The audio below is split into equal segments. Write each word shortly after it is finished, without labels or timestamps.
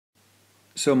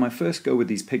So my first go with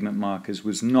these pigment markers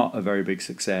was not a very big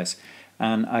success,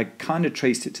 and I kind of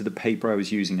traced it to the paper I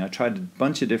was using. I tried a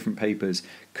bunch of different papers,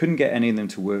 couldn't get any of them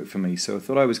to work for me, so I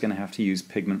thought I was going to have to use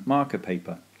pigment marker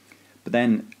paper. But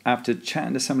then after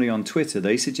chatting to somebody on Twitter,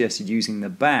 they suggested using the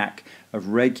back of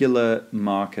regular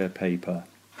marker paper.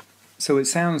 So it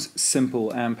sounds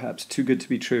simple and perhaps too good to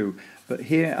be true, but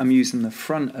here I'm using the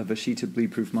front of a sheet of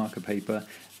bleed-proof marker paper,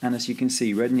 and as you can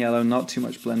see, red and yellow, not too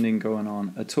much blending going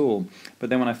on at all. But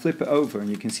then when I flip it over, and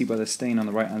you can see by the stain on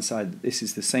the right hand side that this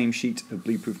is the same sheet of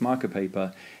bleed-proof marker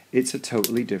paper, it's a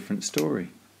totally different story.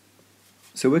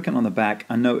 So working on the back,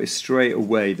 I noticed straight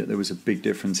away that there was a big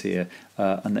difference here,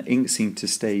 and the ink seemed to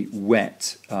stay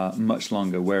wet much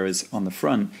longer, whereas on the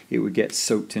front it would get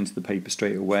soaked into the paper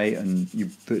straight away and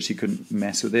you virtually couldn't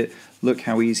mess with it. Look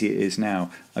how easy it is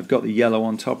now. I've got the yellow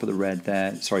on top of the red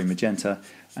there, sorry, magenta,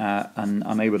 and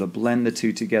I'm able to blend the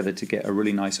two together to get a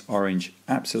really nice orange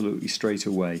absolutely straight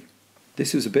away.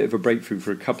 This was a bit of a breakthrough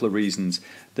for a couple of reasons.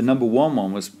 The number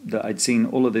one was that I'd seen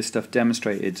all of this stuff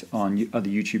demonstrated on other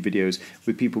YouTube videos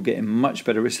with people getting much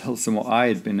better results than what I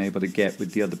had been able to get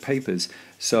with the other papers.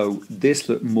 So this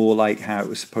looked more like how it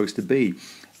was supposed to be.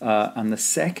 And the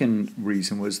second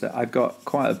reason was that I've got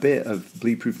quite a bit of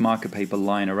bleed-proof marker paper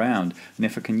lying around, and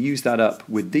if I can use that up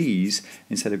with these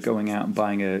instead of going out and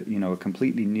buying a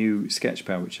completely new sketch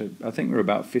pad, which I think were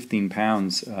about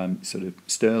 £15 sort of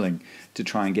sterling, to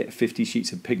try and get 50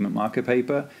 sheets of pigment marker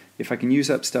paper. If I can use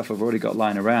up stuff I've already got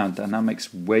lying around, then that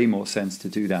makes way more sense to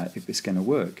do that if it's going to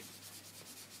work.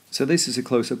 So this is a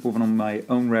close-up of one of my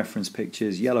own reference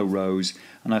pictures, yellow rose,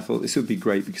 and I thought this would be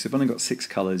great because I've only got 6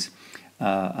 colours.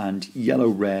 And yellow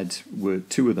red were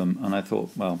 2 of them, and I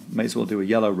thought, well, may as well do a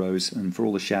yellow rose, and for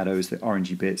all the shadows, the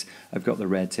orangey bits, I've got the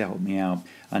red to help me out.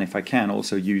 And if I can,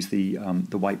 also use the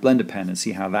white blender pen and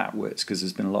see how that works, because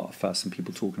there's been a lot of fuss and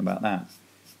people talking about that.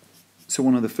 So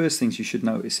one of the first things you should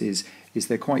notice is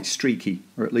they're quite streaky,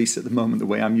 or at least at the moment the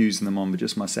way I'm using them on with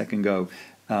just my second go.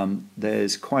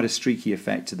 There's quite a streaky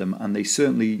effect to them, and they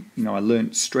certainly, I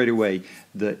learned straight away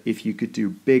that if you could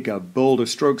do bigger, bolder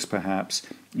strokes perhaps,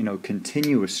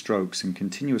 continuous strokes and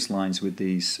continuous lines with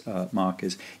these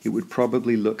markers, it would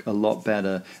probably look a lot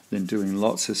better than doing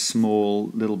lots of small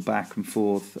little back and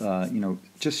forth,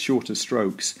 just shorter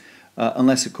strokes,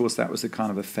 unless of course that was the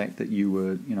kind of effect that you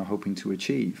were, hoping to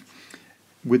achieve.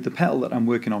 With the petal that I'm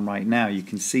working on right now, you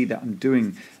can see that I'm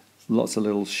doing lots of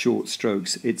little short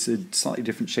strokes. It's a slightly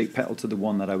different shaped petal to the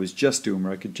one that I was just doing,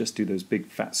 where I could just do those big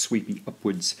fat sweepy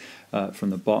upwards from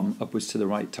the bottom upwards to the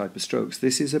right type of strokes.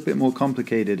 This is a bit more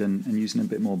complicated and using a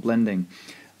bit more blending.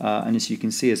 And as you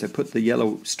can see, as I put the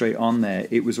yellow straight on there,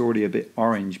 it was already a bit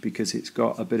orange because it's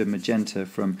got a bit of magenta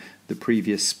from the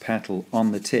previous petal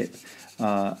on the tip.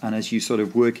 And as you sort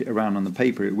of work it around on the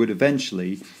paper, it would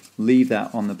eventually leave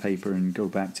that on the paper and go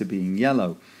back to being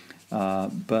yellow.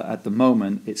 But at the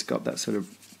moment it's got that sort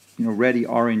of ready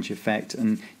orange effect,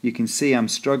 and you can see I'm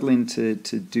struggling to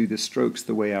do the strokes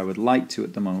the way I would like to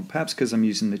at the moment, perhaps because I'm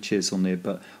using the chisel nib,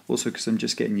 but also because I'm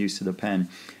just getting used to the pen,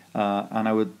 and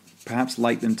I would perhaps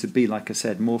like them to be, like I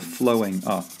said, more flowing.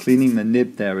 Cleaning the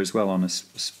nib there as well on a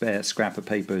spare scrap of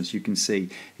paper, as you can see,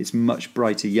 it's much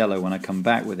brighter yellow when I come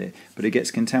back with it, but it gets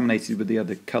contaminated with the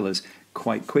other colours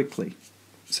quite quickly.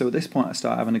 So at this point I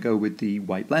start having to go with the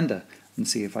white blender and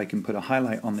see if I can put a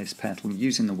highlight on this petal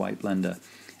using the white blender.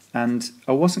 And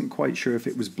I wasn't quite sure if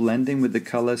it was blending with the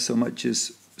colour so much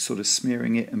as sort of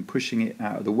smearing it and pushing it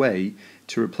out of the way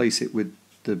to replace it with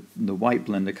the white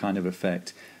blender kind of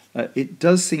effect. It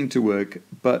does seem to work,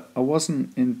 but I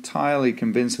wasn't entirely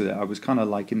convinced with it. I was kind of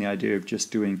liking the idea of just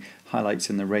doing highlights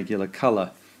in the regular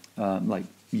colour, like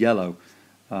yellow,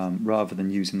 rather than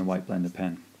using the white blender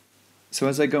pen. So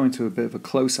as I go into a bit of a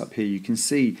close-up here, you can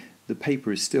see the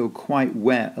paper is still quite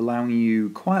wet, allowing you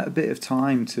quite a bit of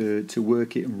time to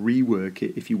work it and rework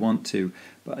it if you want to.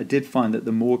 But I did find that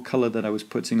the more colour that I was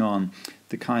putting on,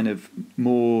 the kind of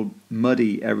more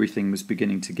muddy everything was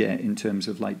beginning to get in terms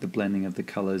of like the blending of the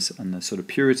colours and the sort of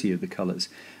purity of the colours.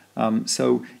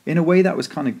 So in a way that was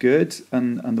kind of good,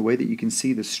 and the way that you can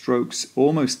see the strokes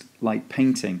almost like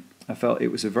painting. I felt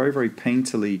it was a very, very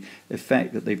painterly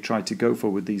effect that they've tried to go for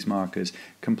with these markers.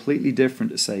 Completely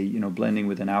different to, say, blending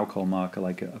with an alcohol marker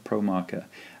like a pro marker.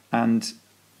 And,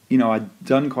 I'd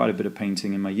done quite a bit of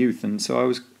painting in my youth, and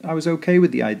so I was okay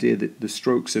with the idea that the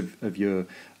strokes of your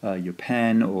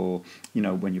pen, or,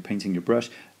 when you're painting your brush,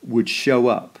 would show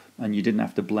up and you didn't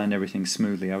have to blend everything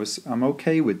smoothly. I'm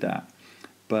okay with that.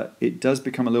 But it does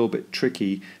become a little bit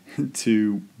tricky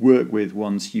to work with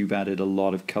once you've added a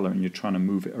lot of colour and you're trying to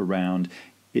move it around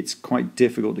it's quite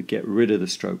difficult to get rid of the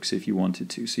strokes if you wanted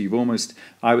to. So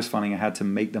I was finding I had to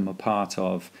make them a part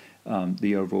of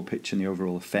the overall picture and the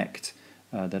overall effect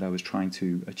that I was trying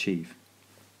to achieve.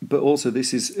 But also,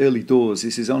 this is early doors.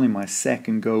 This is only my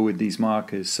second go with these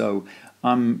markers, so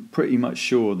I'm pretty much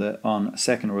sure that on a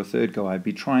second or a third go I'd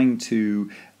be trying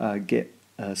to get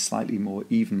a slightly more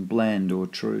even blend, or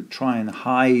try and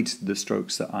hide the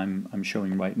strokes that I'm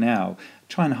showing right now.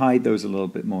 Try and hide those a little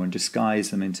bit more and disguise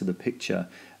them into the picture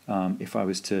if I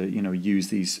was to use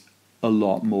these a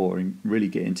lot more and really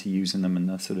get into using them and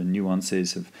the sort of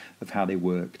nuances of how they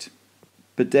worked.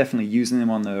 But definitely using them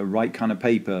on the right kind of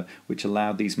paper, which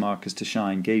allowed these markers to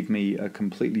shine, gave me a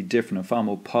completely different, a far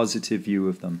more positive view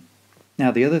of them.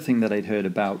 Now, the other thing that I'd heard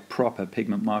about proper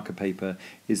pigment marker paper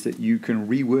is that you can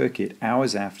rework it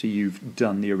hours after you've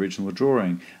done the original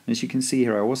drawing. And as you can see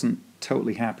here, I wasn't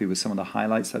totally happy with some of the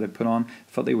highlights that I put on.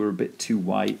 I felt they were a bit too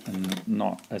white and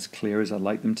not as clear as I'd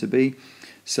like them to be.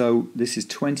 So this is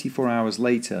 24 hours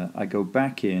later. I go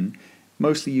back in,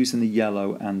 mostly using the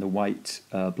yellow and the white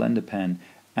blender pen,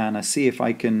 and I see if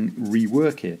I can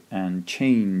rework it and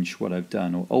change what I've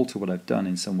done or alter what I've done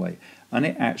in some way. And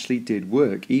it actually did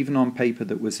work, even on paper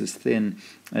that was as thin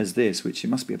as this, which it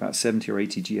must be about 70 or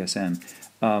 80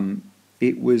 GSM.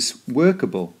 It was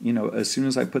workable. As soon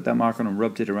as I put that marker on and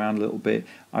rubbed it around a little bit,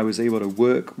 I was able to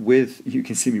work with, you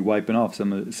can see me wiping off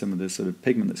some of the sort of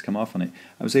pigment that's come off on it.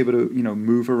 I was able to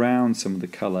move around some of the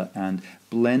color and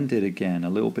blend it again a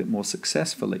little bit more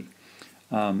successfully.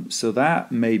 So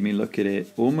that made me look at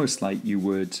it almost like you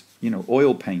would,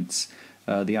 oil paints.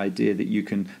 The idea that you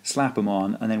can slap them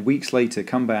on and then weeks later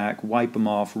come back, wipe them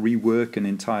off, rework an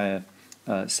entire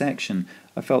section.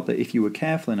 I felt that if you were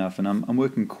careful enough, and I'm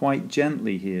working quite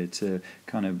gently here to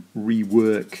kind of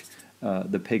rework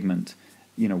the pigment,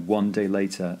 one day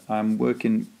later, I'm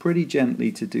working pretty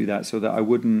gently to do that so that I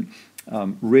wouldn't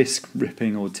risk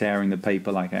ripping or tearing the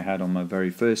paper like I had on my very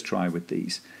first try with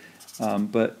these.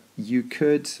 But you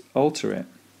could alter it.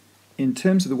 In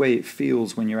terms of the way it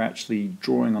feels when you're actually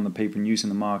drawing on the paper and using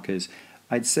the markers,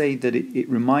 I'd say that it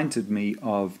reminded me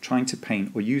of trying to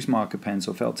paint or use marker pens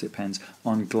or felt tip pens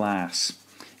on glass.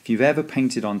 If you've ever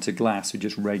painted onto glass with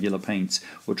just regular paints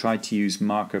or tried to use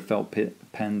marker felt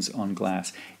pens on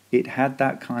glass, it had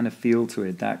that kind of feel to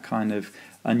it, that kind of,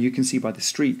 and you can see by the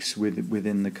streaks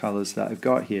within the colors that I've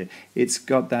got here, it's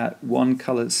got that one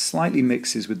color slightly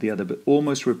mixes with the other but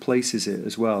almost replaces it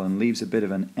as well and leaves a bit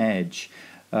of an edge.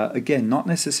 Again, not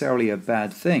necessarily a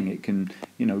bad thing. It can,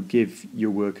 give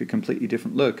your work a completely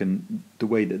different look, and the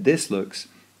way that this looks,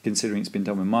 considering it's been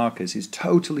done with markers, is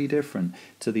totally different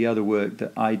to the other work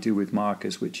that I do with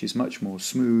markers, which is much more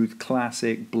smooth,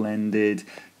 classic, blended,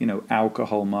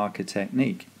 alcohol marker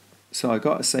technique. So I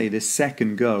got to say, this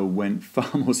second go went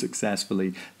far more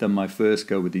successfully than my first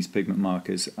go with these pigment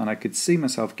markers, and I could see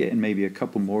myself getting maybe a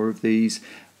couple more of these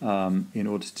in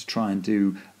order to try and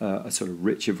do a sort of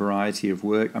richer variety of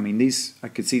work. I mean, I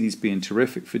could see these being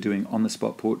terrific for doing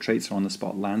on-the-spot portraits or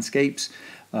on-the-spot landscapes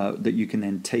that you can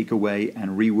then take away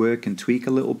and rework and tweak a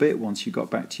little bit once you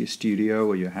got back to your studio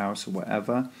or your house or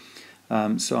whatever.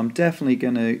 So I'm definitely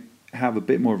going to have a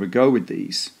bit more of a go with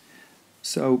these.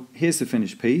 So here's the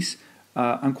finished piece.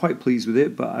 I'm quite pleased with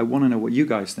it, but I want to know what you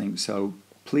guys think, so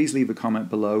please leave a comment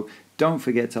below. Don't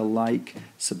forget to like,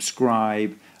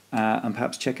 subscribe, and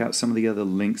perhaps check out some of the other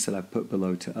links that I've put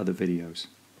below to other videos.